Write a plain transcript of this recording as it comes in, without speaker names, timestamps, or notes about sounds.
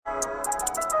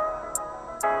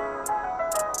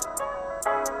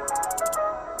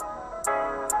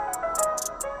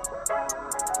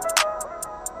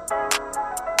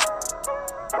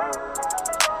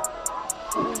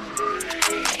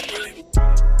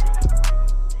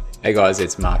Hey guys,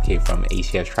 it's Mark here from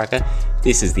ETF Tracker.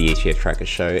 This is the ETF Tracker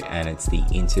show and it's the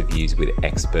interviews with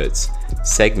experts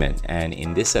segment. And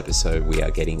in this episode, we are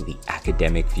getting the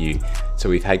academic view. So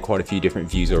we've had quite a few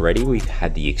different views already. We've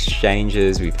had the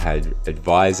exchanges, we've had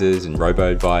advisors and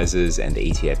robo-advisors and the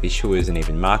ETF issuers and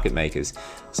even market makers.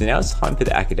 So now it's time for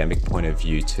the academic point of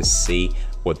view to see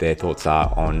what their thoughts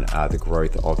are on the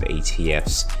growth of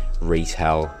ETFs,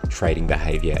 retail, trading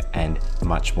behavior, and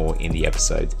much more in the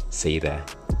episode. See you there.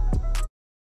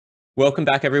 Welcome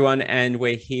back, everyone. And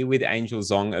we're here with Angel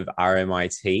Zong of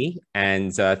RMIT.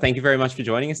 And thank you very much for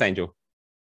joining us, Angel.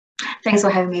 Thanks for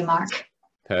having me, Mark.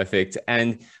 Perfect.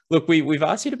 And look, we've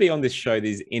asked you to be on this show,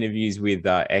 these interviews with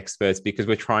experts, because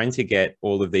we're trying to get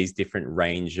all of these different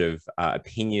range of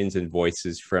opinions and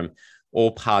voices from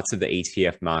all parts of the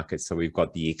ETF market. So we've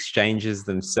got the exchanges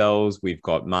themselves, we've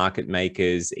got market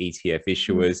makers, ETF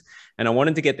issuers, and I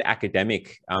wanted to get the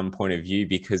academic point of view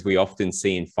because we often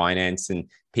see in finance, and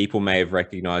people may have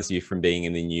recognized you from being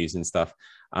in the news and stuff,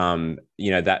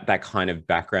 that kind of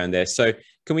background there. So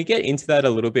can we get into that a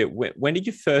little bit? When did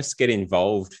you first get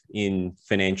involved in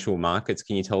financial markets?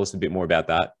 Can you tell us a bit more about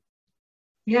that?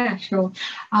 Yeah, sure.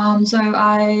 I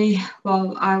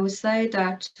would say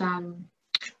that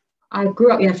I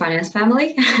grew up in a finance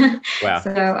family. Wow.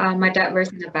 So my dad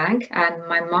works in a bank, and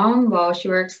my mom, well, she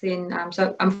works in.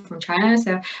 So I'm from China.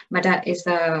 So my dad is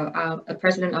a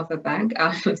president of a bank.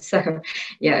 And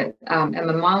my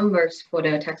mom works for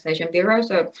the taxation bureau.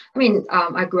 So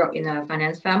I grew up in a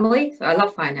finance family. So I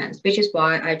love finance, which is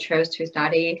why I chose to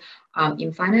study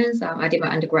in finance. I did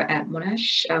my undergrad at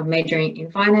Monash, majoring in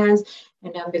finance,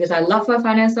 and because I love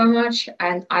finance so much,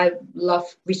 and I love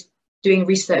doing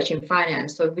research in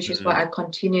finance, so which is why I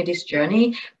continue this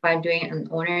journey by doing an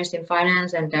honors in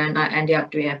finance, and then I ended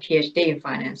up doing a PhD in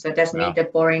finance. So that's me, the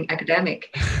boring academic,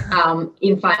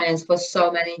 in finance for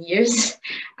so many years.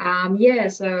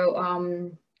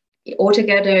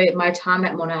 Altogether, my time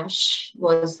at Monash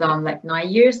was like 9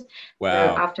 years. Wow.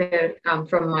 So after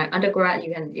from my undergrad,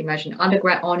 you can imagine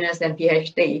undergrad, honors, and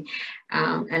PhD.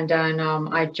 And then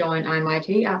I joined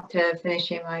RMIT after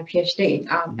finishing my PhD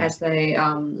as a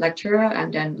lecturer,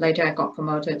 and then later I got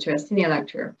promoted to a senior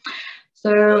lecturer.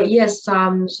 So yes,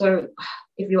 so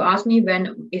if you ask me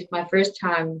when is my first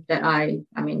time that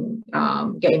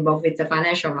get involved with the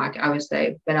financial market, I would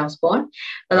say when I was born.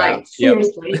 But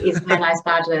seriously, is when I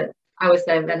started. I would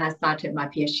say when I started my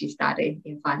PhD study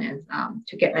in finance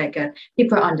to get like a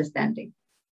deeper understanding.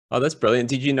 Oh, that's brilliant.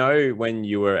 Did you know when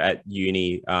you were at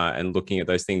uni and looking at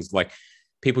those things, like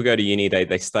people go to uni,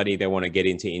 they study, they want to get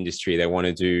into industry, they want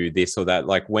to do this or that.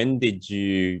 Like when did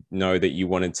you know that you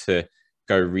wanted to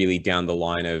go really down the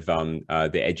line of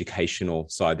the educational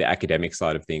side, the academic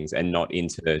side of things, and not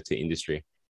into industry?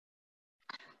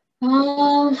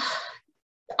 I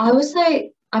would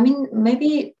say,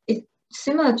 maybe it's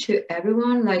similar to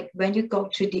everyone. Like when you go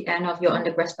to the end of your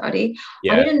undergrad study,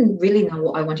 I didn't really know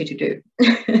what I wanted to do.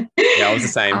 Yeah, I was the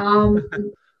same.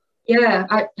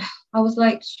 I was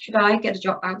like, should I get a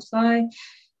job outside?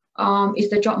 Is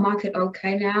the job market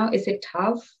okay now? Is it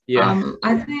tough?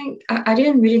 I think I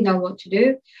didn't really know what to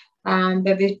do.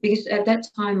 But because at that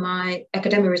time my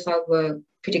academic results were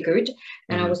pretty good,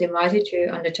 and I was invited to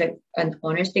undertake an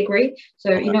honors degree.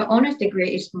 So honors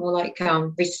degree is more like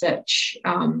research,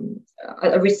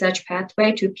 a research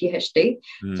pathway to PhD.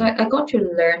 So I got to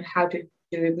learn how to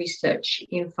do research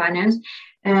in finance,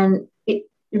 and it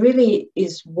really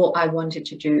is what I wanted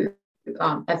to do.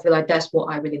 I feel like that's what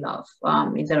I really love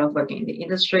instead of working in the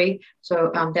industry.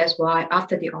 So that's why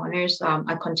after the honors,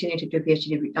 I continue to do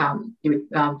PhD,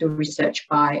 do research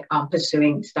by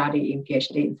pursuing study in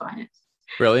PhD in finance.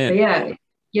 Brilliant.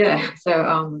 So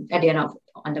at the end of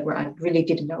undergrad, I really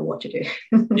didn't know what to do.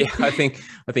 I think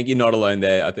you're not alone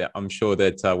there. I'm sure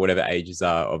that whatever ages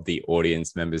are of the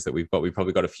audience members that we've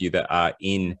probably got a few that are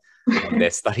in their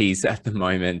studies at the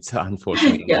moment,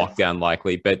 unfortunately, lockdown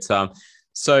likely. But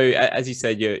so as you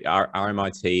said, you're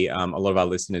RMIT. A lot of our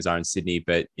listeners are in Sydney,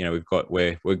 but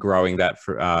we're growing that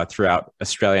throughout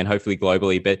Australia and hopefully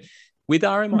globally. But with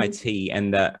RMIT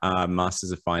and that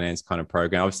Masters of Finance kind of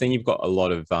program, I've seen you've got a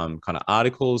lot of kind of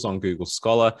articles on Google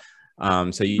Scholar.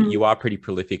 So you are pretty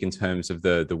prolific in terms of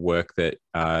the work that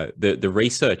the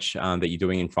research that you're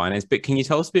doing in finance. But can you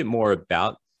tell us a bit more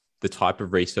about the type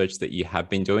of research that you have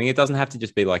been doing? It doesn't have to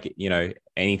just be like,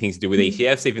 anything to do with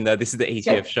ETFs, even though this is the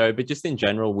ETF show, but just in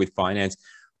general with finance,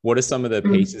 what are some of the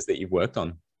pieces that you've worked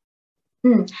on?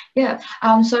 Yeah.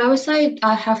 So I would say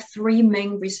I have three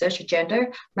main research agenda.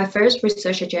 My first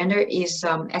research agenda is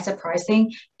asset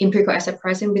pricing, empirical asset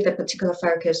pricing, with a particular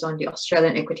focus on the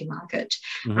Australian equity market.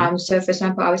 Mm-hmm. So, for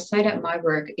example, I would say that my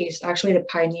work is actually the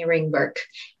pioneering work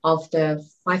of the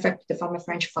Farmer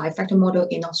French five-factor model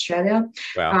in Australia.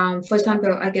 Wow. For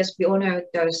example, I guess we all know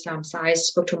those size,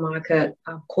 spectral market,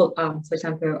 for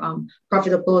example,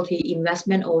 profitability,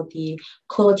 investment, or the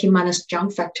quality minus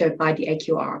jump factor by the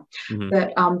AQR. Mm-hmm.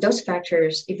 But those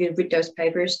factors, if you read those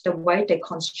papers, the way they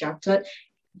constructed,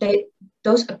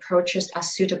 those approaches are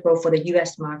suitable for the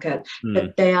US market,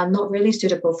 but they are not really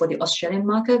suitable for the Australian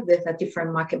market with a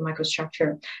different market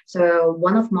microstructure. So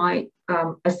one of my,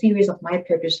 a series of my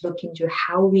papers look into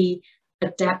how we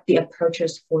adapt the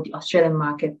approaches for the Australian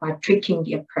market by tweaking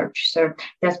the approach. So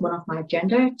that's one of my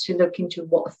agenda, to look into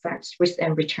what affects risk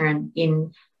and return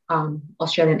in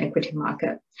Australian equity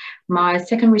market. My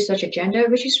second research agenda,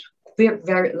 which is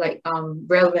very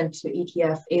relevant to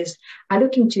ETF, is I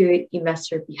look into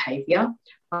investor behavior.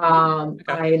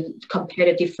 I compare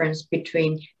the difference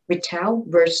between retail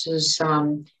versus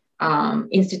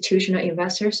institutional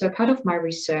investors. So part of my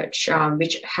research,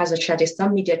 which has attracted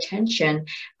some media attention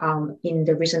in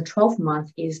the recent 12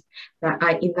 months, is that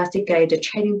I investigate the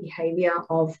trading behavior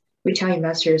of retail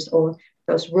investors, or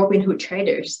those Robinhood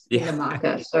traders in the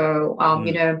market. So,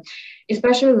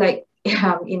 especially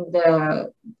in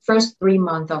the first 3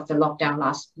 months of the lockdown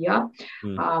last year,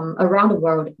 around the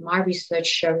world, my research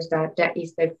shows that there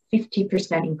is a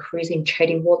 50% increase in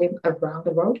trading volume around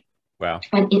the world. Wow.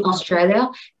 And in Australia,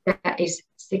 that is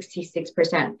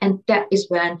 66%. And that is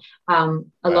when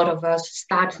a lot of us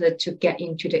started to get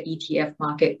into the ETF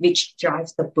market, which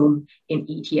drives the boom in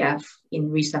ETF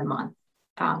in recent months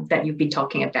that you've been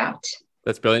talking about.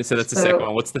 That's brilliant. So that's the second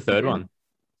one. What's the third one?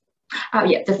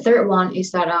 The third one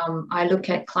is that I look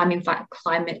at climate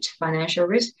financial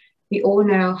risk. We all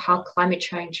know how climate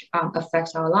change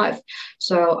affects our life.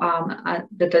 So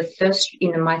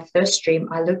in my third stream,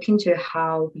 I look into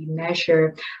how we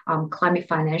measure climate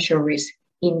financial risk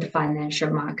in the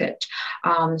financial market.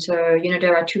 So,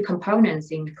 there are two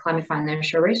components in climate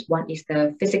financial risk. One is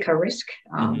the physical risk,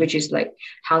 which is like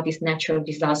how these natural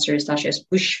disasters such as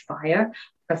bushfire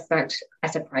affect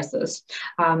asset prices.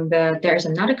 But there's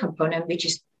another component which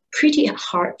is pretty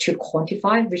hard to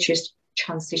quantify, which is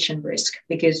transition risk,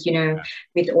 because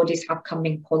with all these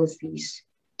upcoming policies,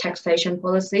 taxation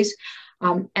policies,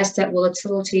 asset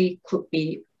volatility could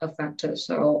be a factor.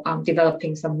 So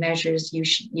developing some measures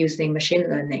using machine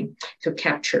learning to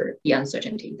capture the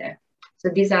uncertainty there. So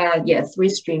these are three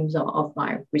streams of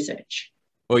my research.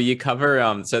 Well, you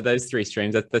cover so those three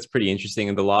streams. That's pretty interesting,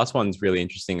 and the last one's really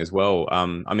interesting as well.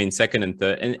 I mean, second and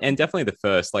third, and definitely the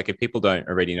first. Like, if people don't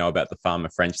already know about the Farmer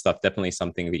French stuff, definitely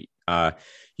something that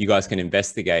you guys can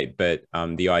investigate. But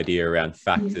the idea around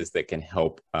factors that can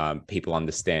help people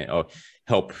understand, or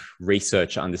help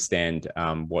research understand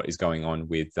what is going on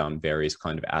with various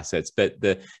kind of assets. But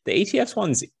the ETFs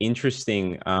one's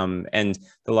interesting, and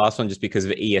the last one just because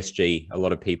of ESG. A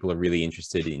lot of people are really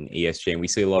interested in ESG, and we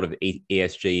see a lot of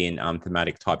ESG in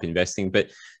thematic type investing.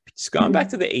 But just going back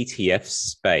to the ETF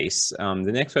space,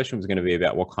 the next question was going to be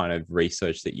about what kind of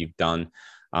research that you've done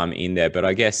in there. But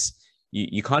I guess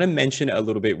you kind of mentioned a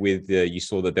little bit with you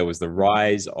saw that there was the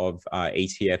rise of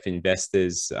ETF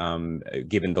investors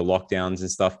given the lockdowns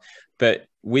and stuff. But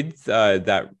with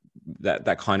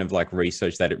that kind of like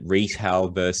research, that retail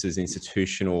versus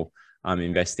institutional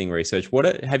investing research,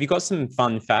 have you got some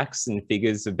fun facts and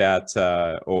figures about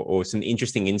or some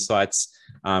interesting insights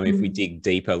if we dig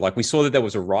deeper? Like, we saw that there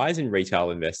was a rise in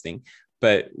retail investing,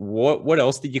 but what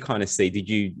else did you kind of see? Did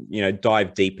you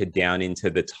dive deeper down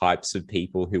into the types of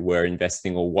people who were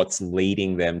investing, or what's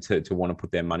leading them to want to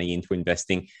put their money into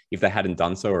investing if they hadn't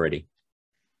done so already?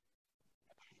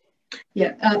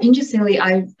 Yeah, interestingly,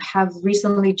 I have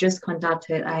recently just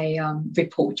conducted a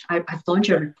report. I've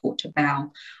launched a report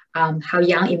about how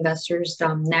young investors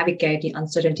navigate the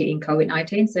uncertainty in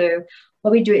COVID-19. So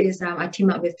what we do is I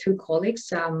team up with two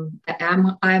colleagues at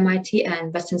IMIT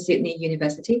and Western Sydney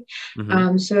University.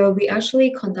 So we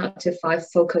actually conducted 5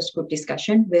 focus group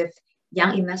discussion with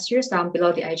young investors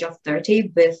below the age of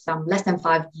 30 with less than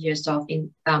 5 years of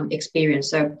experience.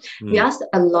 So we asked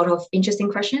a lot of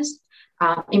interesting questions,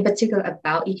 in particular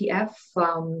about ETF.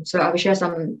 So I will share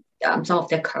some of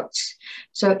their quotes.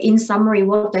 So in summary,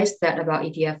 what they said about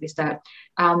ETF is that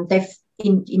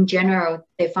in general,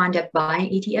 they find that buying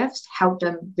ETFs help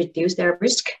them reduce their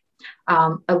risk,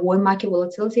 avoid market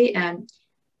volatility, and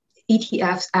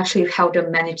ETFs actually help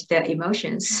them manage their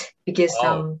emotions because,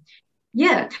 to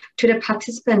the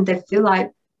participant, they feel like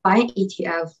buying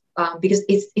ETF because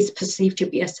it's perceived to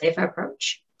be a safer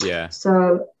approach. Yeah.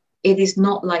 So it is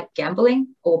not like gambling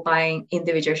or buying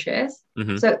individual shares.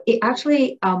 Mm-hmm. So it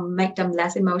actually make them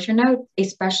less emotional,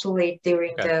 especially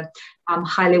during the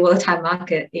highly volatile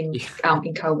market in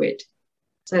COVID.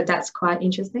 So that's quite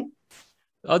interesting.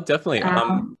 Oh, definitely.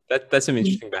 That's some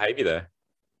interesting behavior there.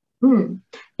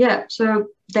 Yeah. So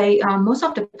they most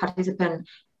of the participants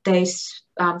they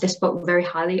spoke very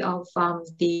highly of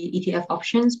the ETF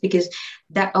options because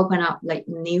that open up like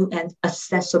new and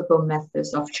accessible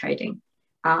methods of trading.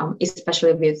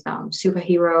 Especially with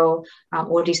Superhero,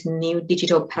 all these new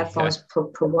digital platforms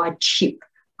provide cheap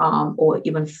or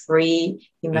even free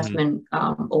investment,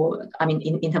 or I mean,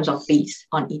 in terms of fees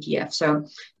on ETF. So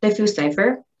they feel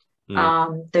safer.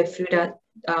 They feel that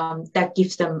that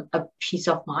gives them a peace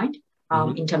of mind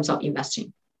in terms of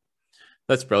investing.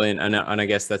 That's brilliant. And I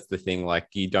guess that's the thing, like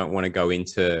you don't want to go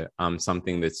into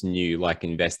something that's new, like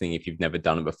investing, if you've never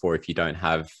done it before, if you don't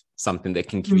have something that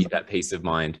can give you that peace of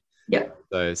mind. Yeah.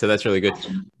 So that's really good.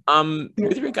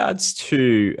 With regards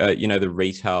to, the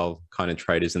retail kind of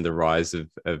traders and the rise of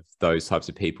those types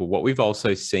of people, what we've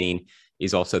also seen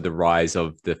is also the rise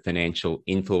of the financial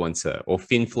influencer or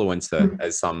finfluencer,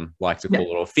 as some like to call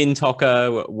it, or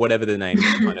fintalker, whatever the names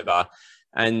kind of are.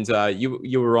 And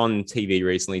you were on TV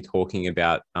recently talking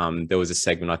about, there was a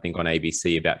segment, I think, on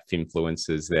ABC about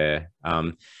finfluencers there.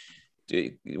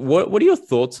 What are your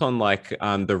thoughts on like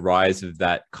the rise of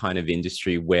that kind of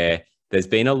industry where there's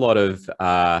been a lot of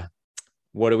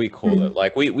what do we call it?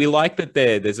 Like we like that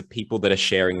there's a people that are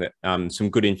sharing that some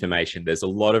good information. There's a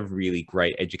lot of really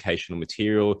great educational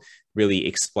material, really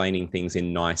explaining things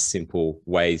in nice, simple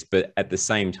ways. But at the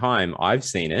same time, I've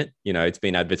seen it, it's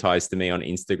been advertised to me on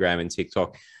Instagram and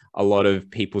TikTok, a lot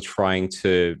of people trying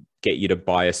to get you to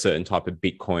buy a certain type of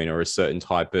Bitcoin or a certain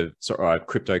type of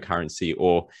cryptocurrency,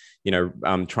 or,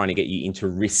 trying to get you into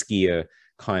riskier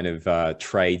kind of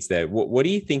trades there. What do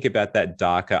you think about that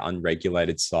darker,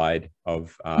 unregulated side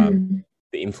of the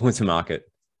influencer market?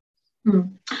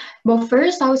 Well,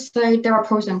 first, I would say there are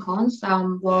pros and cons.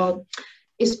 Well,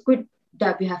 it's good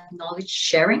that we have knowledge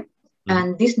sharing,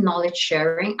 and this knowledge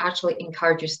sharing actually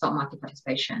encourages stock market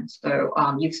participation. So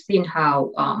you've seen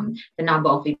how the number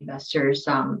of investors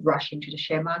rush into the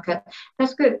share market.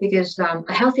 That's good because a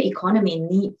healthy economy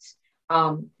needs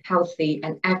healthy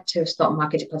and active stock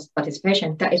market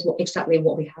participation. That is exactly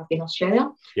what we have in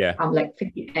Australia. Yeah. Like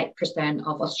 58%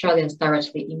 of Australians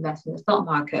directly invest in the stock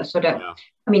market. So that,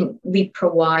 I mean, we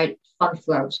provide fund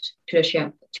flows to the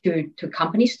share to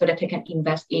companies so that they can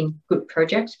invest in good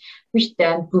projects, which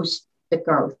then boosts the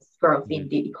growth in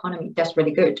the economy. That's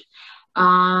really good.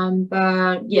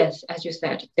 But yes, as you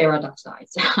said, there are dark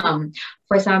sides.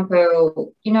 For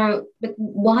example,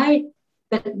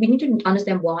 but we need to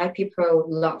understand why people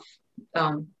love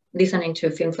listening to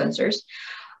influencers.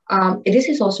 This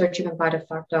is also driven by the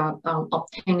fact that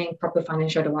obtaining proper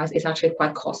financial advice is actually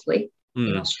quite costly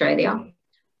in Australia.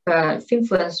 But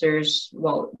influencers,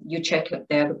 well, you check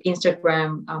their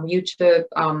Instagram, YouTube,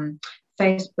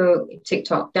 Facebook,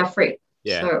 TikTok, they're free.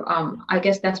 Yeah. So I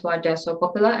guess that's why they're so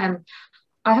popular. And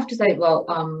I have to say, well,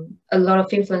 a lot of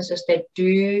influencers, they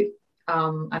do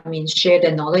share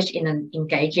their knowledge in an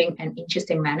engaging and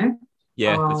interesting manner.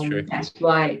 Yeah, that's true. That's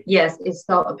why, yes, it's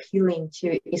so appealing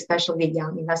to especially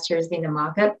young investors in the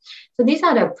market. So these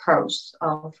are the pros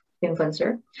of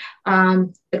influencer.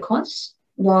 The cons,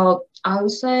 well, I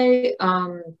would say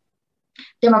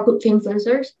there are good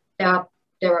influencers. There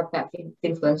are bad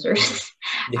influencers.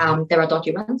 There are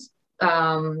dodgy ones.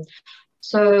 But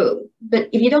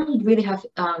if you don't really have,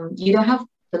 you don't have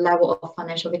the level of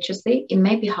financial literacy, it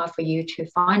may be hard for you to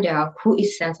find out who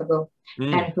is sensible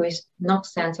and who is not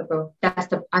sensible.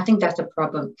 I think that's the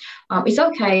problem. It's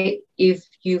okay if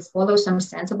you follow some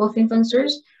sensible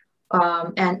influencers,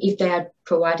 and if they are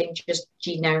providing just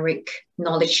generic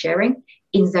knowledge sharing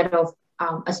instead of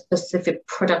a specific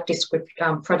product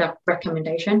description, product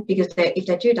recommendation, because if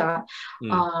they do that,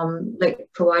 like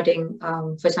providing,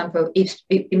 for example, if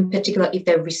in particular, if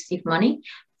they receive money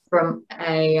from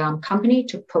a company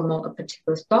to promote a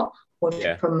particular stock or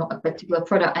to promote a particular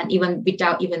product, and even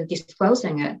without even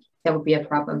disclosing it, that would be a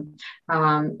problem.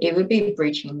 It would be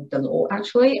breaching the law,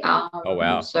 actually. Oh,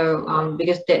 wow. So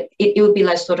because it would be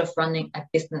like sort of running a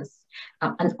business,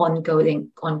 an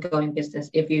ongoing business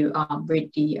if you read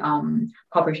the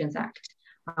Corporations Act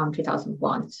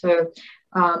 2001. So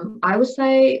I would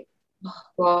say,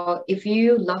 well, if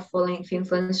you love following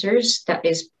influencers, that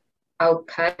is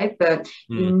okay, but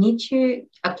you need to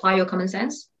apply your common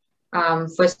sense.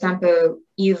 For example,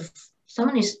 if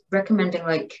someone is recommending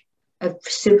like a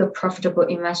super profitable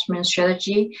investment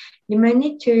strategy, you may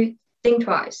need to think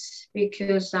twice,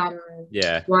 because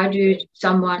Yeah, why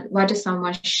does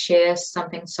someone share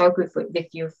something so good with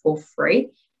you for free?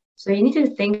 So you need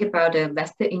to think about the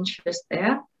vested interest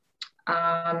there.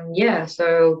 Yeah,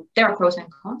 so there are pros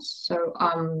and cons. So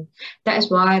that is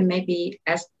why maybe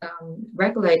as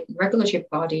regulatory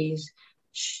bodies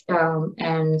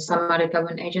and some other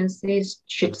government agencies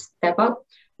should step up,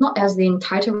 not as the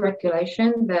entire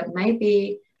regulation, but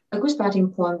maybe a good starting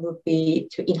point would be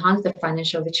to enhance the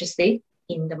financial literacy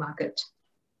in the market.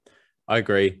 I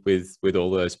agree with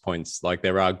all those points. Like,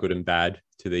 there are good and bad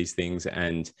to these things,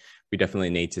 and we definitely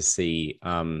need to see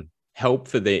help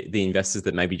for the investors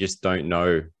that maybe just don't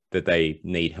know that they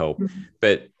need help. Mm-hmm.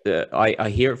 But I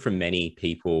hear it from many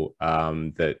people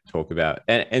that talk about,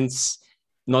 and it's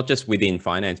not just within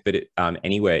finance, but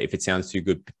anywhere. If it sounds too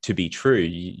good to be true,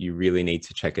 you really need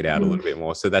to check it out a little bit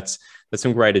more. So that's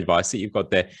some great advice that you've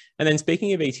got there. And then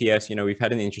speaking of ETFs, you know, we've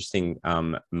had an interesting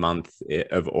month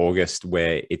of August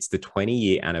where it's the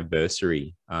 20-year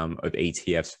anniversary of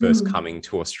ETFs first coming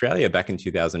to Australia back in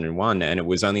 2001. And it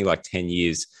was only like 10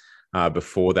 years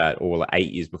before that, or like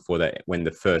 8 years before that, when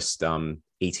the first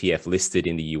ETF listed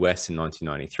in the US in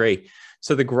 1993.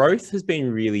 So the growth has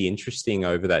been really interesting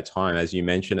over that time. As you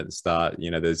mentioned at the start, you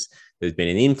know, there's been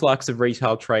an influx of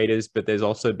retail traders, but there's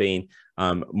also been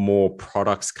more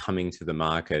products coming to the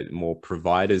market, more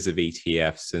providers of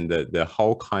ETFs, and the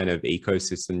whole kind of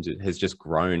ecosystem has just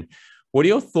grown. What are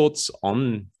your thoughts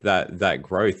on that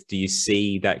growth? Do you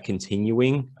see that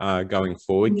continuing going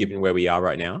forward, given where we are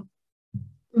right now?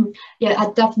 Yeah,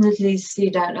 I definitely see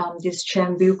that this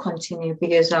trend will continue,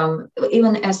 because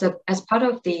even as part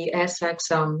of the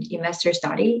ASX investor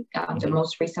study, the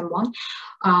most recent one,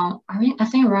 I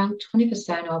think around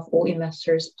 20% of all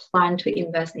investors plan to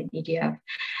invest in ETF.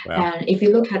 Wow. And if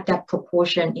you look at that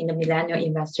proportion in the millennial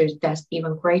investors, that's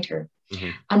even greater.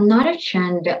 Another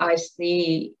trend that I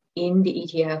see in the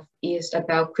ETF is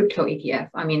about crypto ETF.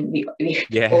 I mean, we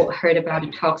all heard about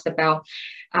the talks about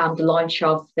the launch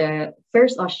of the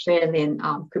first Australian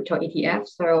crypto ETF.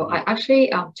 So I actually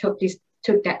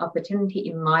took that opportunity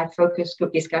in my focus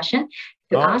group discussion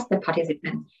to ask the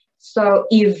participants. So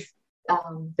if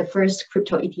the first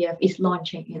crypto ETF is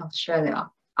launching in Australia,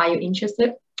 are you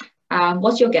interested?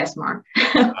 What's your guess, Mark?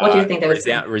 What do you think?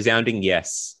 Resounding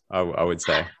yes, I would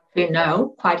say.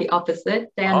 No, quite the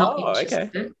opposite. They are not interested.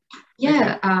 Okay.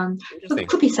 Yeah, so it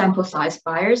could be sample size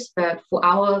bias, but for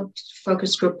our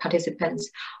focus group participants,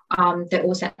 they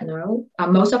all said no.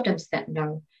 Most of them said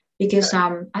no, because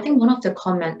I think one of the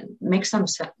comments make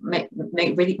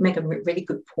a really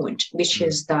good point, which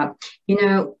is that, you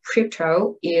know,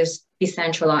 crypto is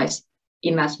decentralized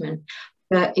investment.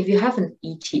 But if you have an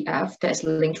ETF that's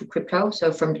linked to crypto,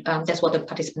 so that's what the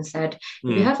participant said.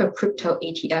 If you have a crypto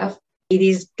ETF, it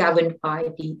is governed by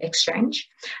the exchange.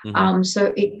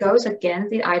 So it goes against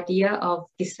the idea of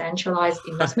decentralized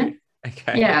investment.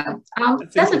 Okay. Yeah,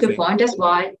 that's a good point. That's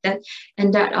why they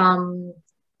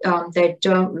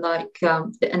don't like,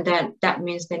 and then that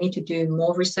means they need to do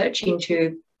more research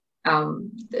into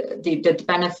the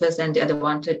benefits and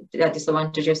the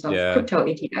disadvantages of crypto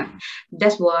ETF.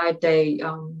 That's why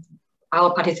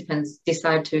our participants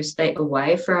decide to stay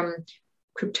away from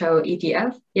crypto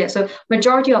ETF. Yeah, so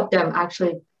majority of them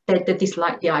actually they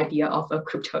dislike the idea of a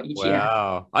crypto ETF.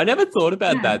 Wow, I never thought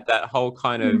about that whole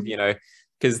kind of, you know,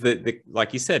 because the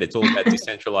like you said, it's all about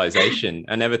decentralization.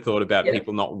 I never thought about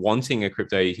people not wanting a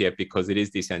crypto ETF because it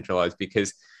is decentralized.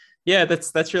 Because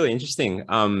that's really interesting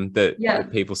that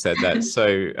people said that.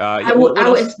 So I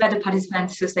would expect the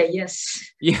participants to say yes.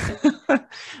 Yeah.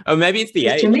 Or maybe it's the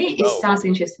age. To me, it sounds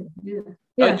interesting.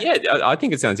 I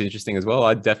think it sounds interesting as well.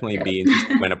 I'd definitely be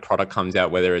interested when a product comes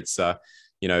out, whether it's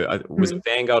you know, was it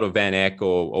Vanguard or Van Eck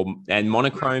and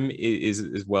Monochrome is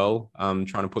as well. Trying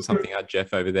to put something out,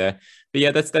 Jeff, over there. But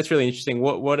yeah, that's really interesting.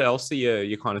 What else are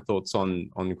your kind of thoughts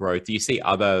on growth? Do you see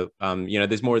other you know,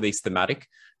 there's more of these thematic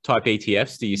type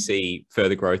ETFs? Do you see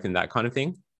further growth in that kind of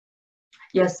thing?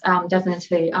 Yes,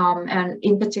 definitely. And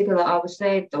in particular, I would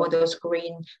say those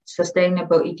green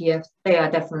sustainable ETFs, they are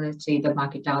definitely the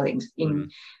market darlings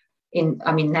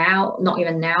I mean, now, not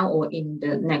even now or in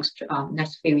the next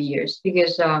few years,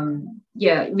 because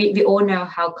we all know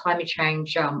how climate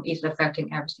change is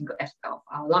affecting every single aspect of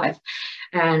our life.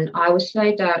 And I would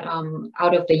say that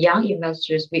out of the young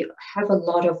investors, we have a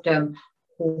lot of them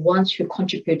who want to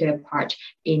contribute their part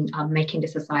in making the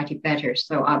society better.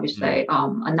 So I would say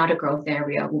another growth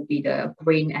area would be the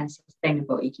green and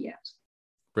sustainable ETFs.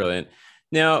 Brilliant.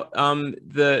 Now,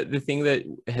 the thing that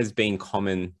has been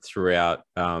common throughout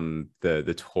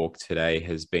the talk today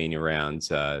has been around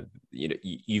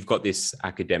you've got this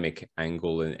academic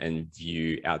angle and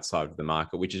view outside of the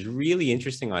market, which is really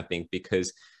interesting, I think,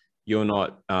 because you're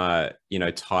not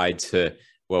tied to,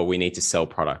 well, we need to sell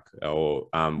product or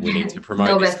we need to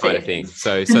promote this kind of thing.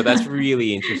 So that's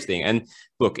really interesting. And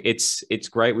look, it's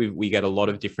great. We get a lot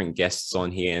of different guests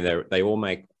on here, and they all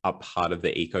make up part of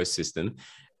the ecosystem.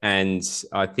 And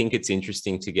I think it's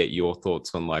interesting to get your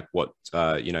thoughts on like what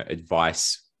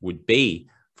advice would be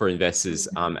for investors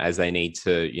as they need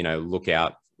to look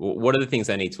out. What are the things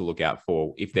they need to look out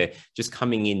for if they're just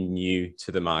coming in new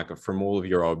to the market? From all of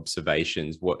your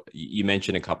observations, what you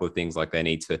mentioned a couple of things, like they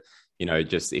need to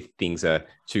just if things are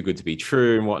too good to be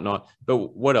true and whatnot.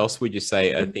 But what else would you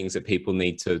say are things that people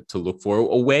need to look for,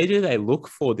 or where do they look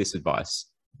for this advice?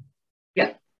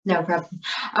 Yeah. No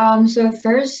problem. So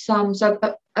first,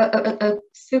 a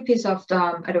few pieces of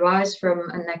advice from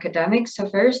an academic. So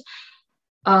first,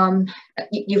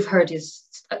 you've heard this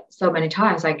so many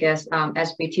times, I guess,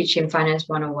 as we teach in Finance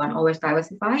 101, always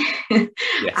diversify.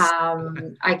 Yes.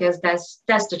 I guess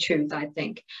that's the truth, I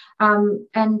think.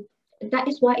 And that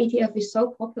is why ETF is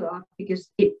so popular,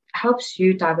 because it helps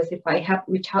you diversify, help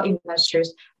retail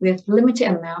investors with limited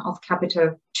amount of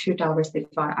capital to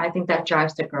diversify. I think that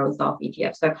drives the growth of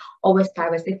ETF. So always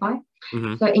diversify.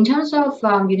 Mm-hmm. So in terms of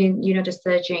the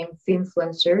searching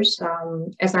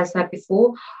influencers, as I said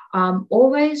before,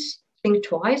 always think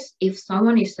twice. If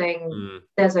someone is saying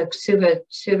there's a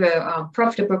super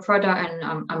profitable product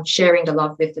and I'm sharing the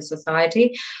love with the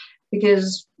society,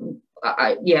 because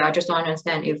I just don't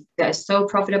understand if they're so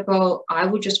profitable. I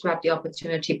would just grab the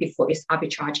opportunity before it's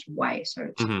arbitraged away.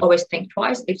 So always think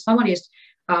twice. If someone is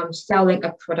selling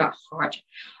a product hard,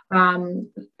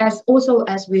 as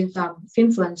with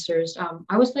influencers,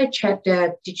 I would say check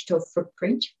their digital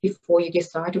footprint before you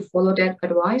decide to follow that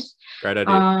advice. Great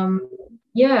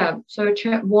idea. So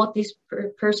check what this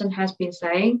person has been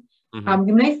saying.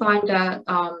 You may find that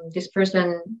this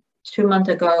person 2 months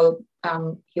ago,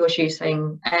 he or she is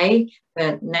saying A,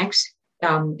 but next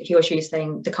he or she is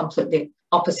saying the completely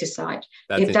opposite side.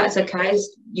 If that's the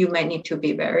case, you may need to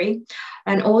be wary.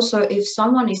 And also, if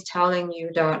someone is telling you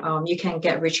that you can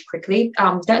get rich quickly,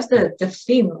 that's the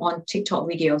theme on TikTok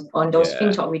videos, on those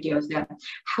FinTalk videos. That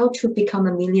how to become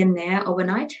a millionaire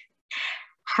overnight.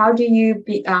 How do you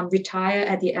retire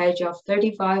at the age of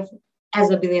 35? As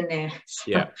a billionaire.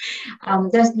 So,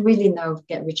 there's really no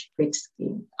get rich quick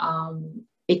scheme.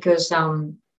 Because I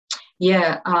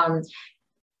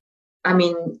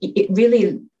mean, it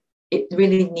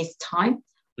really needs time,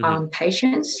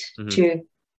 patience to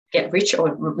get rich,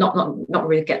 or not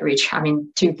really get rich. I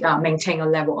mean, to maintain a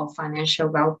level of financial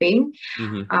well-being.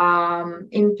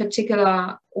 In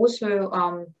particular, also,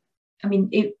 I mean,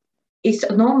 it's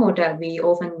normal that we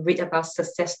often read about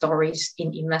success stories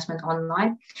in investment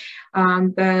online,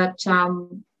 but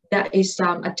that is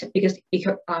because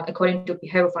according to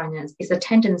behavioral finance, it's a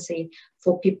tendency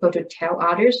for people to tell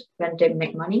others when they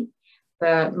make money,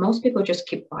 but most people just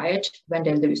keep quiet when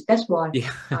they lose. That's why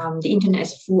the internet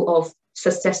is full of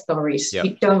success stories.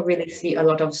 You don't really see a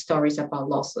lot of stories about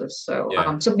losses. So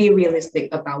so be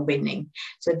realistic about winning.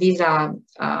 So these are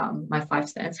my 5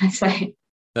 cents, I say.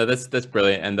 No, that's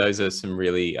brilliant, and those are some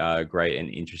really great and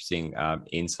interesting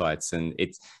insights. And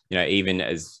it's even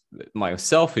as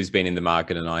myself, who's been in the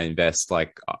market and I invest,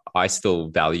 like I still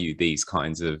value these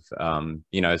kinds of so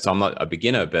I'm not a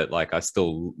beginner, but like I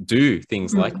still do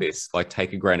things like this, like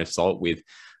take a grain of salt with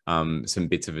some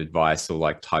bits of advice or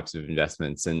like types of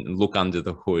investments, and look under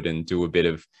the hood and do a bit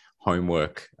of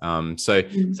homework. So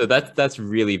that's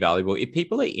really valuable. If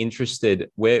people are interested,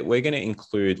 we're going to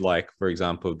include, like, for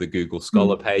example, the Google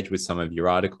Scholar page with some of your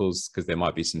articles, because there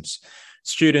might be some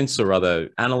students or other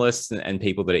analysts and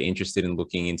people that are interested in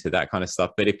looking into that kind of stuff.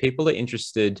 But if people are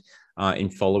interested in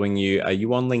following you, are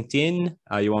you on LinkedIn?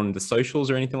 Are you on the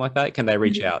socials or anything like that? Can they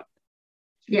reach out?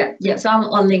 Yeah. So I'm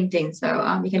on LinkedIn.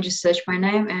 So you can just search my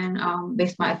name and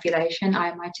with my affiliation,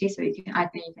 IMIT. So I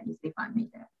think you can easily find me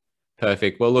there.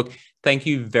 Perfect. Well, look, thank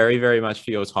you very, very much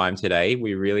for your time today.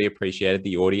 We really appreciate it.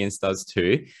 The audience does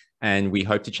too. And we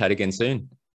hope to chat again soon.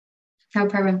 No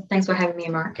problem. Thanks for having me,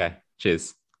 Mark. Okay.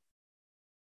 Cheers.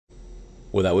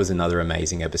 Well, that was another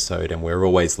amazing episode, and we're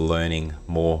always learning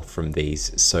more from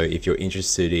these. So if you're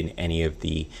interested in any of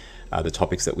the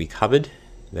topics that we covered,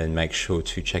 then make sure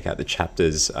to check out the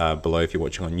chapters below if you're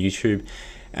watching on YouTube.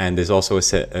 And there's also a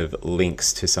set of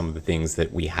links to some of the things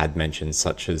that we had mentioned,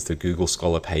 such as the Google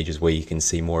Scholar pages where you can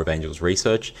see more of Angel's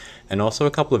research, and also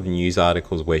a couple of news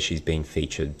articles where she's been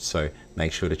featured. So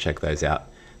make sure to check those out.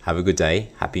 Have a good day,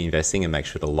 happy investing, and make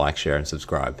sure to like, share, and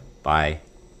subscribe. Bye.